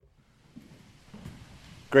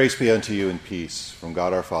Grace be unto you and peace from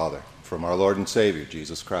God our Father, from our Lord and Savior,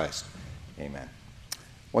 Jesus Christ. Amen.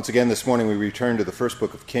 Once again this morning we return to the first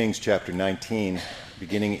book of Kings, chapter 19,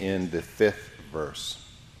 beginning in the 5th verse.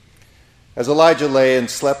 As Elijah lay and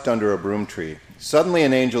slept under a broom tree, suddenly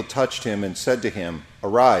an angel touched him and said to him,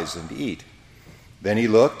 "Arise and eat." Then he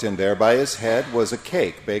looked, and there by his head was a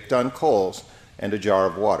cake baked on coals and a jar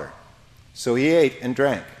of water. So he ate and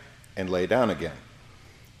drank and lay down again.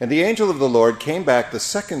 And the angel of the Lord came back the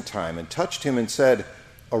second time and touched him and said,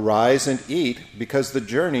 "Arise and eat, because the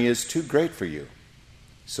journey is too great for you."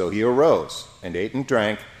 So he arose and ate and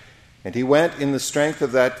drank, and he went in the strength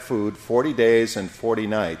of that food 40 days and 40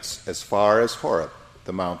 nights as far as Horeb,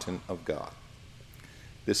 the mountain of God.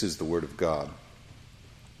 This is the word of God.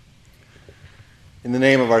 In the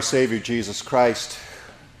name of our Savior Jesus Christ,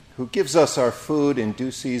 who gives us our food in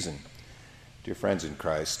due season, dear friends in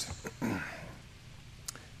Christ,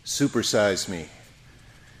 supersize me.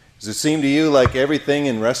 Does it seem to you like everything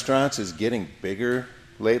in restaurants is getting bigger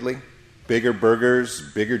lately? Bigger burgers,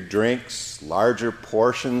 bigger drinks, larger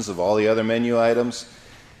portions of all the other menu items?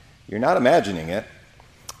 You're not imagining it.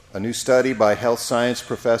 A new study by health science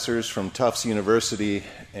professors from Tufts University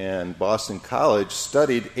and Boston College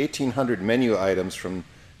studied 1,800 menu items from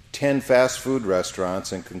 10 fast food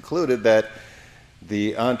restaurants and concluded that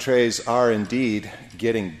the entrees are indeed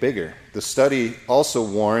getting bigger. The study also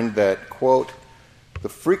warned that, quote, "The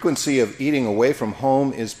frequency of eating away from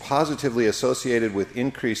home is positively associated with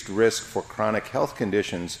increased risk for chronic health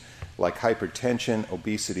conditions like hypertension,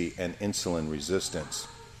 obesity, and insulin resistance."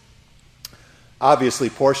 Obviously,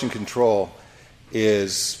 portion control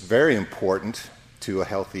is very important to a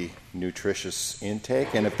healthy, nutritious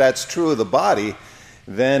intake, and if that's true of the body,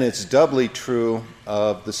 then it's doubly true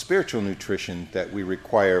of the spiritual nutrition that we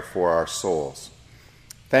require for our souls.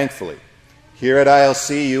 Thankfully, here at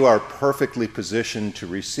ILC, you are perfectly positioned to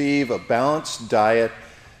receive a balanced diet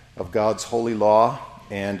of God's holy law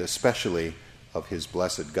and especially of His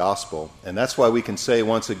blessed gospel. And that's why we can say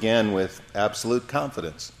once again with absolute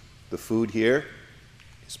confidence, the food here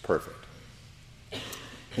is perfect.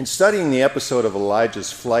 In studying the episode of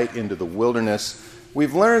Elijah's flight into the wilderness,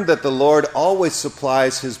 we've learned that the Lord always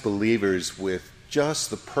supplies His believers with just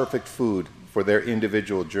the perfect food for their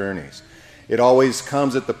individual journeys. It always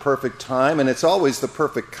comes at the perfect time, and it's always the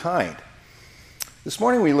perfect kind. This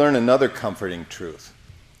morning we learn another comforting truth.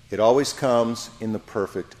 It always comes in the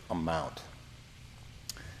perfect amount.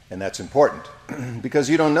 And that's important, because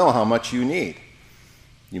you don't know how much you need.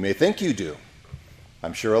 You may think you do.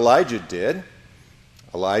 I'm sure Elijah did.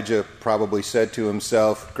 Elijah probably said to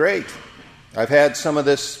himself, "Great, I've had some of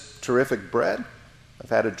this terrific bread. I've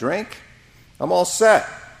had a drink. I'm all set.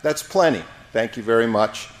 That's plenty. Thank you very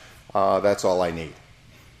much. That's all I need."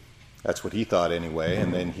 That's what he thought anyway,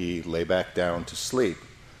 and then he lay back down to sleep.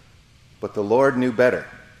 But the Lord knew better.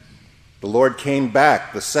 The Lord came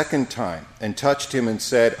back the second time and touched him and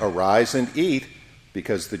said, "Arise and eat,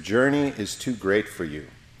 because the journey is too great for you."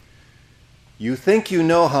 You think you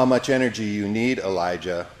know how much energy you need,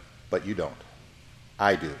 Elijah, but you don't.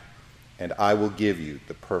 I do, and I will give you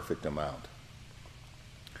the perfect amount.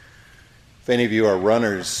 If any of you are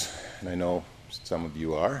runners, and I know some of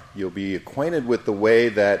you are, you'll be acquainted with the way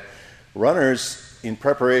that runners, in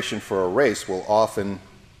preparation for a race, will often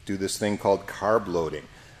do this thing called carb loading,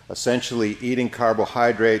 essentially eating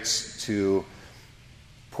carbohydrates to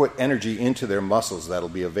put energy into their muscles that'll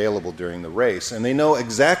be available during the race. And they know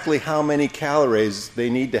exactly how many calories they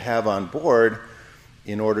need to have on board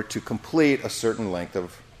in order to complete a certain length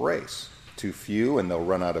of race. Too few, and they'll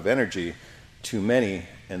run out of energy. Too many,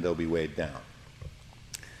 and they'll be weighed down.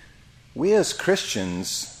 We as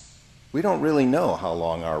Christians, we don't really know how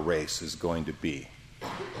long our race is going to be.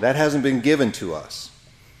 That hasn't been given to us.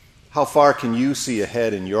 How far can you see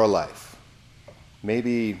ahead in your life?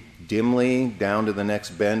 Maybe dimly down to the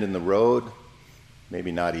next bend in the road,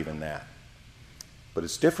 maybe not even that. But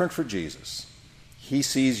it's different for Jesus. He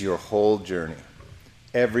sees your whole journey,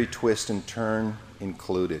 every twist and turn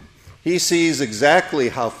included. He sees exactly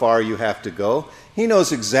how far you have to go. He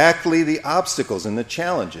knows exactly the obstacles and the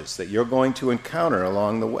challenges that you're going to encounter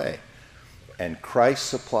along the way. And Christ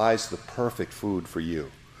supplies the perfect food for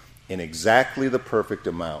you in exactly the perfect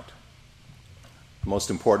amount. The most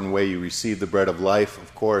important way you receive the bread of life,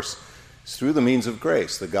 of course, is through the means of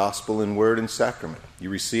grace, the gospel in word and sacrament. You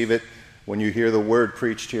receive it when you hear the word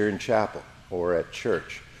preached here in chapel or at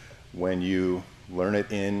church, when you learn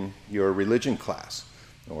it in your religion class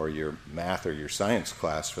or your math or your science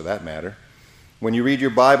class for that matter, when you read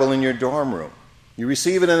your Bible in your dorm room. You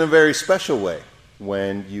receive it in a very special way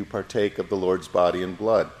when you partake of the Lord's body and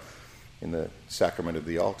blood in the sacrament of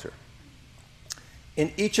the altar.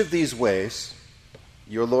 In each of these ways,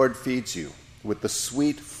 your Lord feeds you with the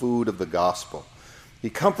sweet food of the gospel. He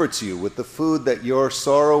comforts you with the food that your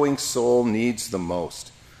sorrowing soul needs the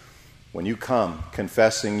most. When you come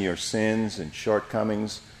confessing your sins and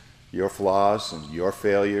shortcomings, your flaws and your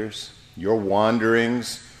failures, your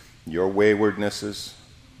wanderings, your waywardnesses,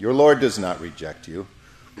 your Lord does not reject you.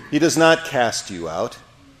 He does not cast you out.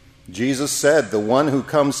 Jesus said, "The one who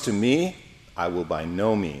comes to me, I will by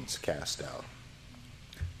no means cast out."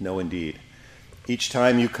 No, indeed. Each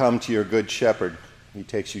time you come to your good shepherd, he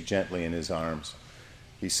takes you gently in his arms.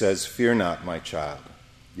 He says, "Fear not, my child.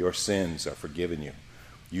 Your sins are forgiven you.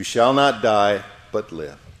 You shall not die, but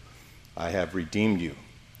live. I have redeemed you.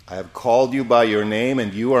 I have called you by your name,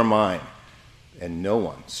 and you are mine, and no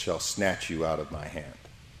one shall snatch you out of my hand."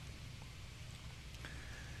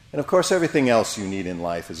 And of course, everything else you need in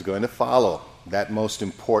life is going to follow that most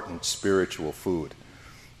important spiritual food.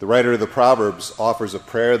 The writer of the Proverbs offers a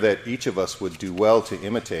prayer that each of us would do well to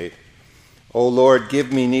imitate. "O Lord,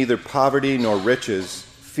 give me neither poverty nor riches.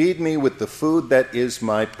 Feed me with the food that is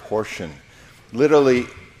my portion." Literally,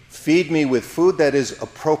 feed me with food that is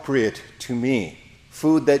appropriate to me.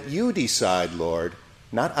 Food that you decide, Lord,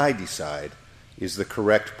 not I decide, is the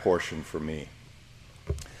correct portion for me.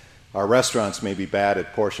 Our restaurants may be bad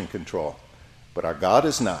at portion control, but our God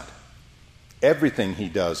is not. Everything he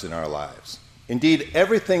does in our lives, indeed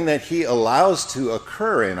everything that he allows to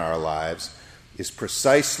occur in our lives, is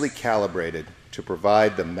precisely calibrated to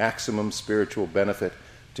provide the maximum spiritual benefit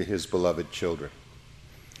to his beloved children.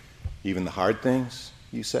 Even the hard things,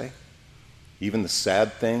 you say? Even the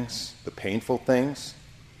sad things, the painful things?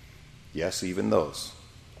 Yes, even those.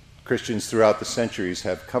 Christians throughout the centuries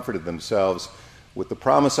have comforted themselves with the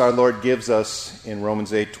promise our Lord gives us in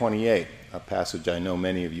Romans 8:28, a passage I know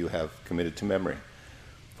many of you have committed to memory.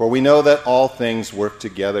 "For we know that all things work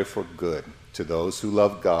together for good to those who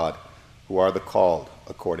love God, who are the called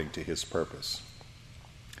according to his purpose."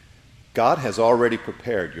 God has already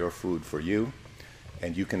prepared your food for you,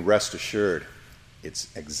 and you can rest assured it's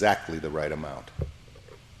exactly the right amount.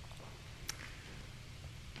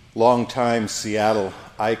 Longtime Seattle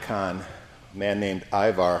icon, a man named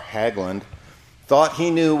Ivar Haglund, thought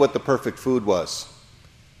he knew what the perfect food was: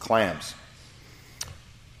 clams.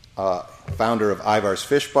 Founder of Ivar's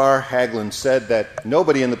Fish Bar, Haglund said that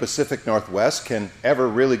nobody in the Pacific Northwest can ever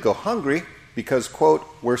really go hungry because, quote,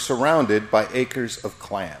 "we're surrounded by acres of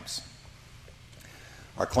clams."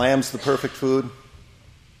 Are clams the perfect food?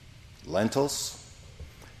 Lentils?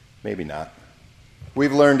 Maybe not.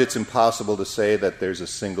 We've learned it's impossible to say that there's a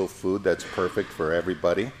single food that's perfect for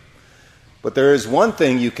everybody. But there is one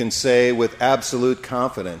thing you can say with absolute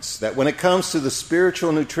confidence, that when it comes to the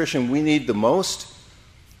spiritual nutrition we need the most,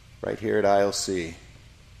 right here at ILC,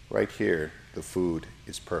 right here, the food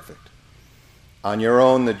is perfect. On your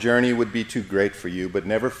own, the journey would be too great for you, but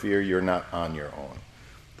never fear, you're not on your own.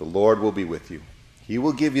 The Lord will be with you. He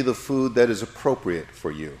will give you the food that is appropriate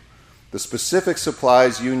for you, the specific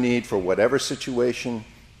supplies you need for whatever situation,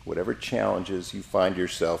 whatever challenges you find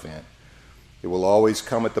yourself in. It will always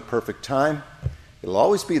come at the perfect time. It'll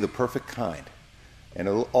always be the perfect kind. And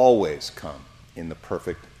it'll always come in the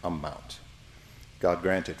perfect amount. God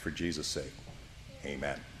grant it for Jesus' sake.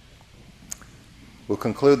 Amen. We'll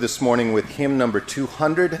conclude this morning with hymn number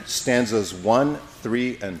 200, stanzas 1,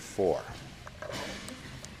 3, and 4.